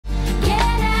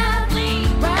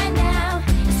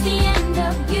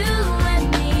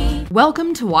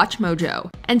Welcome to Watch Mojo,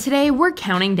 and today we're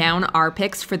counting down our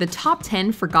picks for the top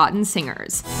 10 forgotten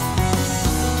singers.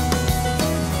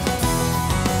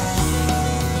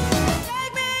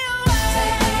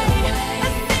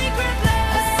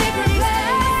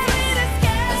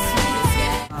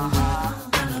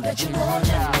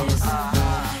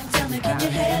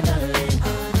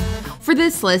 For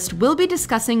this list, we'll be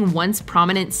discussing once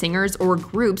prominent singers or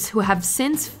groups who have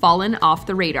since fallen off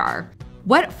the radar.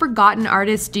 What forgotten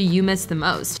artists do you miss the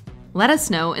most? Let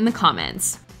us know in the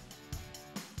comments.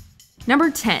 Number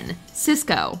 10.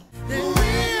 Sisqó.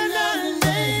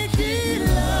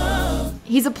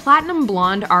 He's a platinum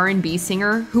blonde R&B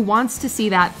singer who wants to see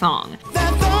that thong.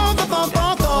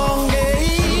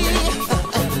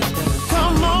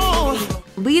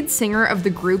 Lead singer of the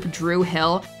group Dru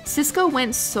Hill, Sisqó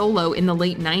went solo in the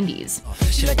late 90s.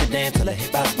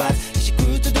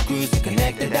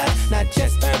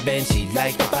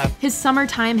 His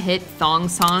summertime hit Thong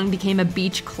Song became a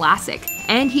beach classic,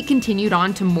 and he continued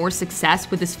on to more success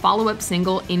with his follow-up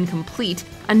single Incomplete,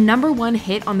 a #1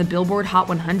 hit on the Billboard Hot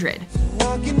 100.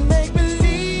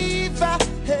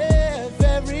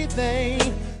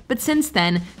 But since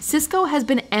then, Sisqó has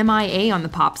been MIA on the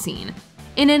pop scene.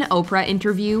 In an Oprah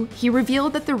interview, he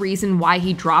revealed that the reason why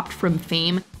he dropped from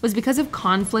fame was because of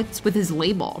conflicts with his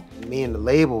label. Me and the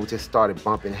label just started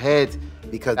bumping heads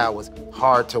because I was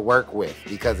hard to work with.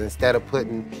 Because instead of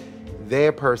putting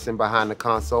their person behind the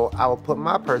console, I would put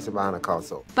my person behind the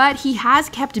console. But he has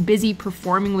kept busy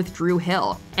performing with Dru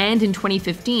Hill, and in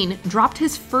 2015, dropped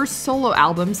his first solo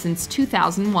album since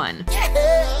 2001.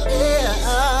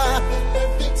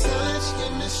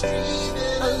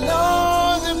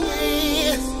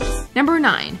 Number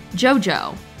 9.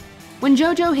 JoJo. When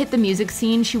JoJo hit the music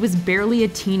scene, she was barely a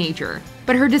teenager,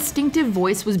 but her distinctive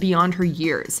voice was beyond her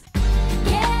years.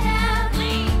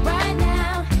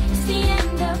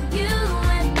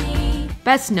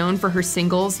 Best known for her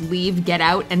singles Leave, Get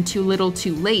Out, and Too Little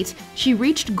Too Late, she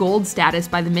reached gold status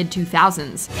by the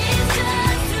mid-2000s.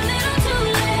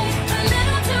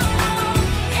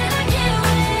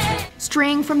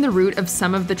 Straying from the root of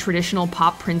some of the traditional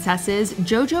pop princesses,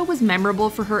 JoJo was memorable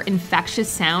for her infectious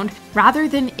sound rather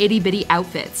than itty-bitty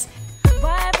outfits.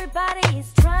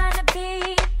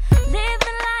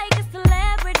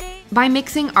 By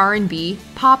mixing R&B,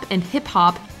 pop, and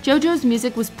hip-hop, JoJo's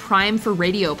music was prime for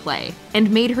radio play, and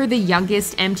made her the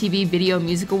youngest MTV Video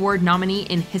Music Award nominee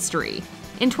in history.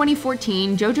 In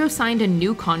 2014, JoJo signed a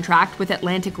new contract with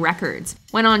Atlantic Records,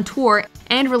 went on tour,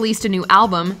 and released a new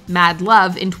album, Mad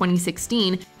Love, in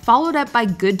 2016, followed up by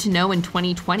Good to Know in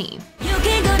 2020.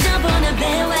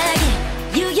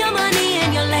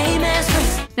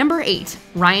 Number 8.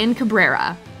 Ryan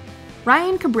Cabrera.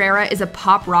 Ryan Cabrera is a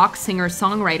pop-rock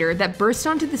singer-songwriter that burst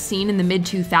onto the scene in the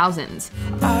mid-2000s.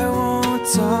 I won't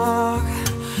talk,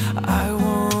 I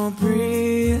won't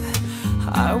breathe,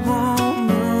 I won't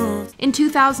move. In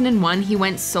 2001, he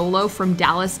went solo from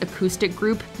Dallas acoustic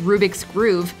group Rubik's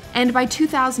Groove, and by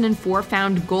 2004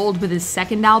 found gold with his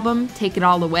second album, Take It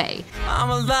All Away. I'm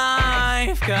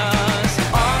alive 'cause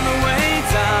on the way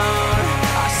down,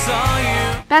 I saw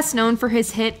you. Best known for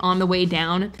his hit On the Way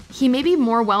Down, he may be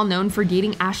more well known for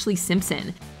dating Ashlee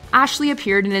Simpson. Ashlee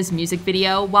appeared in his music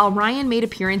video, while Ryan made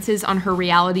appearances on her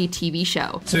reality TV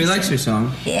show. So he likes your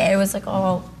song? Yeah, it was like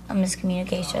all a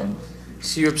miscommunication.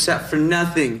 So you're upset for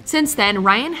nothing? Since then,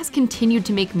 Ryan has continued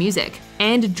to make music,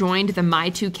 and joined the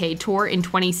My2K tour in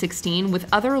 2016 with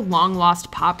other long-lost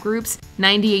pop groups,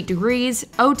 98 Degrees,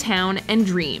 O-Town, and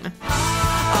Dream.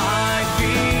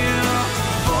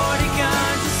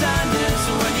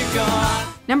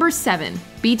 Number 7.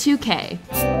 B2K.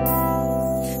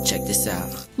 Check this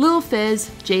out. Lil Fizz,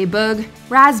 J-Boog,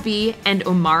 Raz B, and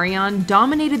Omarion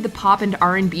dominated the pop and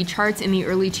R&B charts in the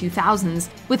early 2000s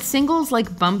with singles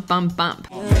like Bump Bump Bump.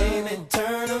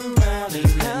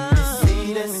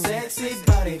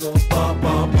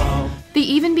 They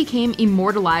even became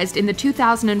immortalized in the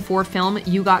 2004 film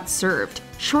You Got Served.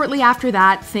 Shortly after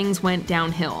that, things went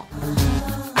downhill.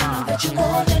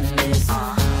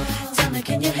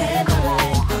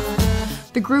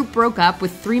 The group broke up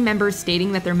with 3 members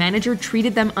stating that their manager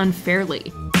treated them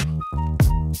unfairly.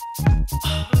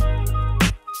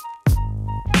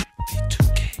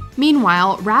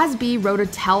 Meanwhile, Raz B wrote a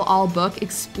tell-all book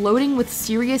exploding with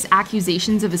serious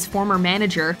accusations of his former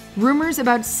manager, rumors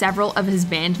about several of his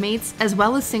bandmates, as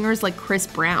well as singers like Chris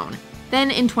Brown.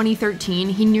 Then in 2013,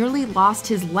 he nearly lost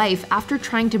his life after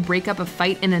trying to break up a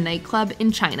fight in a nightclub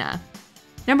in China.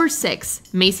 Number 6.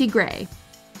 Macy Gray.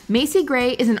 Macy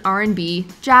Gray is an R&B,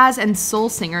 jazz, and soul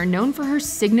singer known for her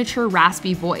signature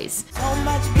raspy voice. So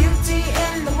much beauty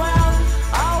in the world,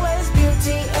 always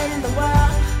beauty in the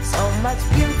world. So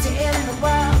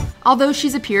Although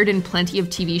she's appeared in plenty of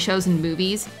TV shows and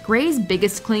movies, Gray's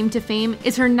biggest claim to fame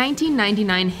is her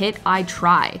 1999 hit I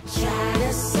Try.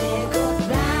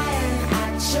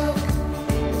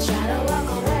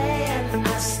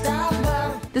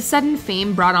 The sudden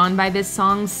fame brought on by this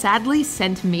song sadly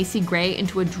sent Macy Gray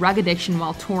into a drug addiction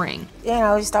while touring.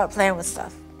 You start playing with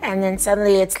stuff. And then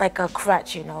suddenly it's like a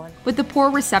crutch, With the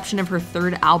poor reception of her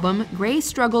third album, Gray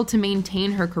struggled to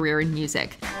maintain her career in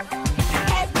music.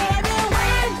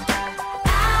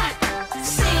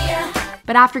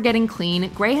 But after getting clean,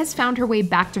 Gray has found her way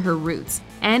back to her roots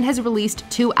and has released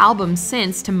 2 albums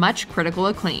since to much critical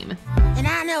acclaim. And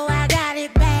I know I got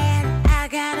it bad, I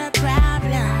got a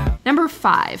problem. Number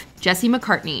 5, Jesse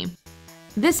McCartney.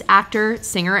 This actor,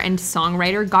 singer, and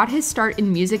songwriter got his start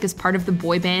in music as part of the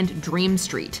boy band Dream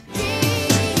Street.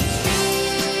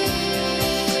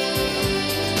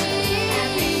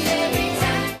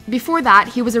 Before that,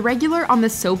 he was a regular on the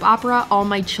soap opera All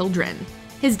My Children.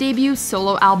 His debut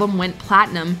solo album went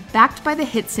platinum, backed by the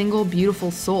hit single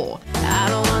Beautiful Soul. I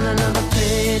don't want another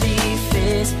pretty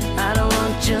face. I don't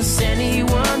want just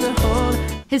anyone to hold.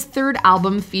 His third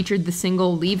album featured the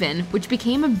single Leavin', which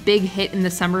became a big hit in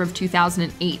the summer of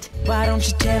 2008. Why don't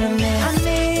you tell me I'm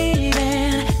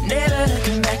leaving, never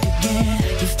looking back again.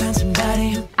 You found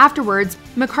somebody who... Afterwards,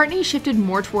 McCartney shifted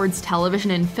more towards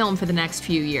television and film for the next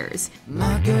few years.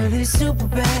 My girl is super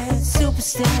bad, super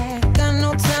sad. Got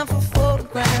no time for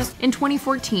photographs. In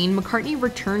 2014, McCartney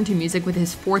returned to music with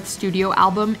his 4th studio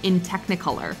album, In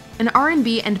Technicolor, an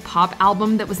R&B and pop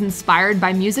album that was inspired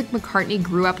by music McCartney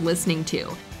grew up listening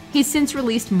to. He's since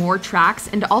released more tracks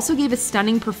and also gave a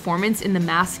stunning performance in The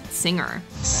Masked Singer.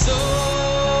 So,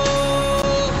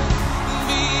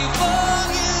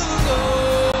 before you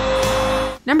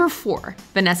go. Number 4,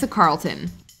 Vanessa Carlton.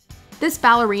 This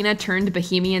ballerina turned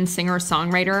bohemian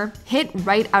singer-songwriter hit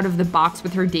right out of the box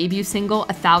with her debut single,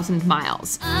 1,000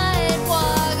 Miles. I'd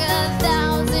walk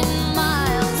 1,000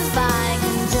 miles if I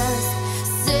can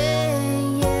just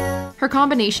say yeah. Her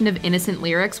combination of innocent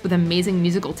lyrics with amazing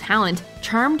musical talent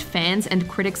charmed fans and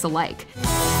critics alike.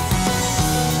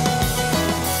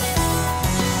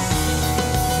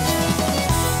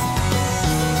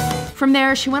 From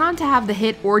there, she went on to have the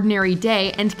hit Ordinary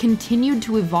Day and continued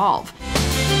to evolve.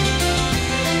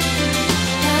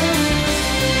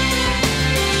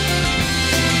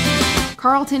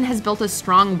 Carlton has built a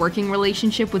strong working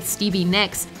relationship with Stevie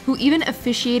Nicks, who even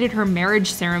officiated her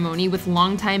marriage ceremony with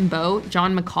longtime beau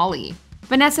John McCauley.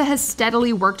 Vanessa has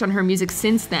steadily worked on her music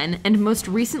since then, and most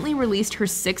recently released her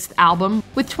 6th album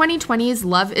with 2020's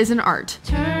Love Is an Art.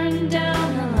 Turn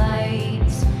down the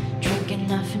lights, drink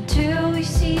enough until we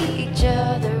see each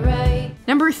other right.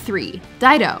 Number 3,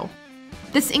 Dido.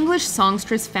 This English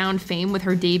songstress found fame with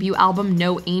her debut album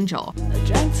No Angel. I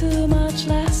drank too much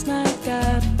last night,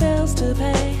 got bills to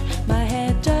pay. My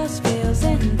head just feels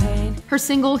in pain. Her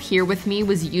single Here With Me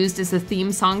was used as the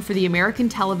theme song for the American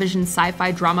television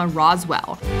sci-fi drama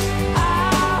Roswell.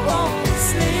 I won't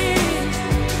sleep,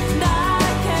 and I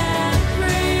can't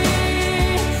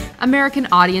breathe. American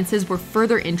audiences were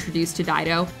further introduced to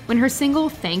Dido when her single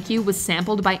Thank You was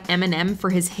sampled by Eminem for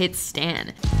his hit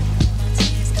Stan.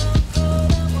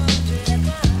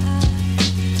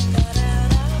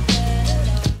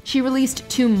 She released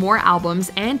 2 more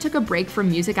albums and took a break from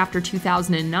music after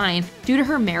 2009 due to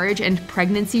her marriage and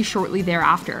pregnancy shortly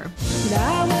thereafter.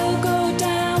 I will go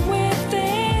down with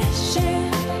this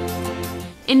ship.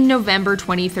 In November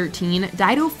 2013,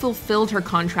 Dido fulfilled her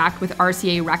contract with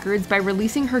RCA Records by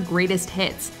releasing her greatest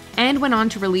hits, and went on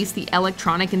to release the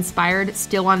electronic-inspired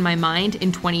Still on My Mind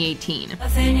in 2018.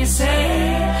 Nothing you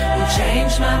say will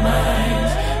change my mind.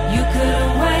 You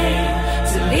couldn't wait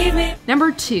to leave me.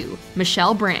 Number 2,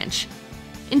 Michelle Branch.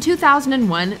 In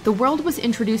 2001, the world was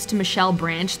introduced to Michelle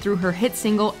Branch through her hit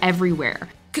single Everywhere.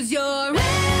 'Cause you're everywhere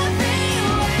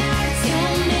to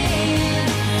me.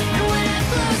 And when I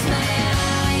close my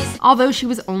eyes, Although she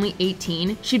was only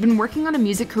 18, she'd been working on a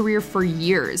music career for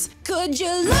years. could you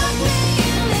look me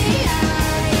in the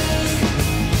eyes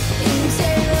and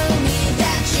tell me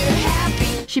that you're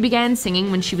happy? She began singing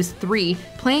when she was 3,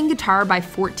 playing guitar by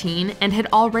 14, and had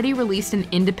already released an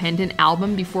independent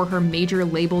album before her major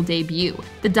label debut,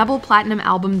 the double platinum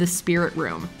album The Spirit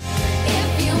Room.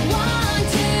 If you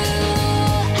want to,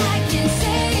 I can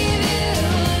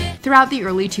save you. Throughout the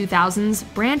early 2000s,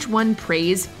 Branch won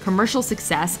praise, commercial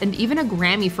success, and even a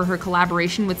Grammy for her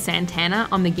collaboration with Santana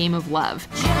on The Game of Love.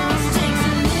 Just takes a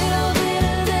little bit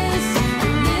of this, a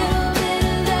little bit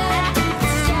of that.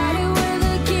 Started with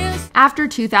a kiss. After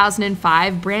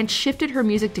 2005, Branch shifted her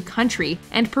music to country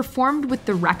and performed with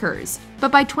the Wreckers,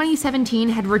 but by 2017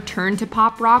 had returned to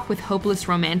pop rock with Hopeless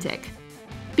Romantic.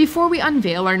 Before we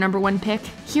unveil our number 1 pick,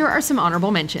 here are some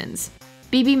honorable mentions.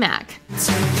 BB Mac,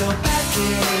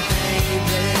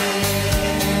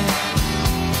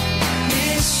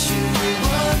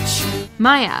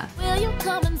 Maya, Will you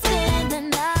come and spend the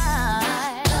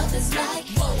night? Love is like,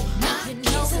 nothing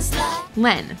else is like.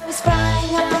 Len, I was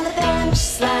crying on the bench,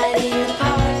 sliding the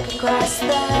park across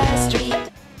the street.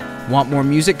 Want more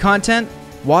music content?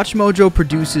 WatchMojo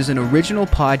produces an original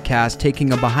podcast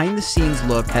taking a behind-the-scenes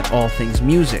look at all things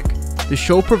music. The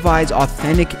show provides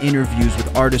authentic interviews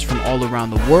with artists from all around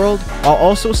the world, while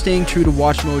also staying true to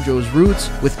WatchMojo's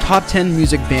roots with top 10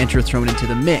 music banter thrown into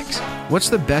the mix. What's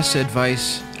the best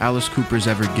advice Alice Cooper's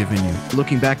ever given you?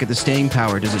 Looking back at the staying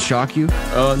power, does it shock you?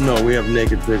 No, we have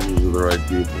naked pictures of the right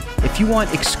people. If you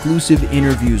want exclusive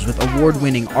interviews with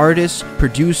award-winning artists,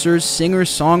 producers, singers,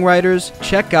 songwriters,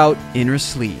 check out Inner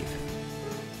Sleeve.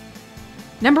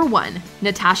 Number 1,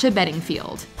 Natasha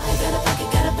Bedingfield. I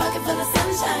got a pocket full of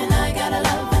sunshine. I got a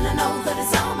love and I know that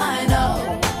it's all mine.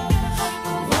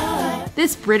 Oh.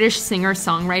 This British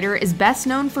singer-songwriter is best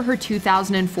known for her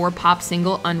 2004 pop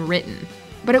single Unwritten.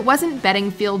 But it wasn't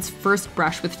Bedingfield's first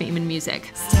brush with fame in music.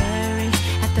 Staring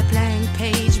at the blank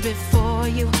page before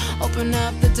you open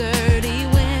up the dirty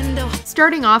window.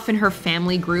 Starting off in her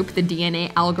family group, the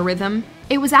DNA Algorithm,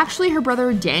 it was actually her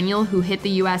brother Daniel who hit the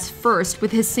US first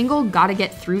with his single Gotta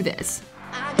Get Through This.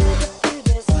 I gotta get through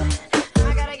this.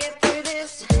 I gotta get through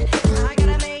this. I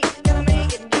gotta make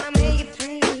it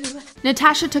through.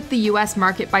 Natasha took the US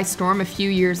market by storm a few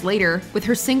years later with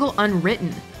her single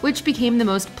Unwritten, which became the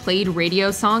most played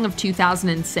radio song of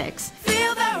 2006.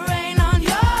 Feel the rain on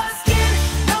your skin.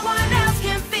 No one else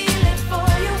can feel it for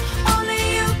you.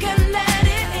 Only you can let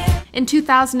it in. In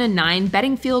 2009,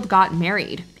 Bedingfield got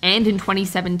married, and in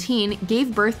 2017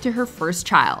 gave birth to her first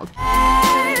child.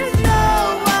 There's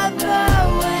no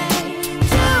other way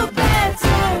to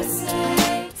better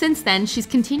say. Since then, she's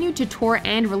continued to tour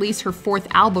and release her 4th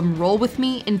album, Roll With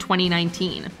Me, in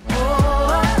 2019.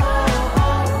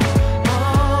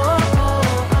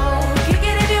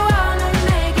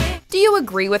 Do you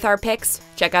agree with our picks?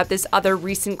 Check out this other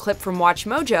recent clip from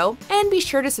WatchMojo, and be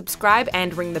sure to subscribe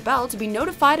and ring the bell to be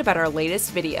notified about our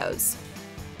latest videos.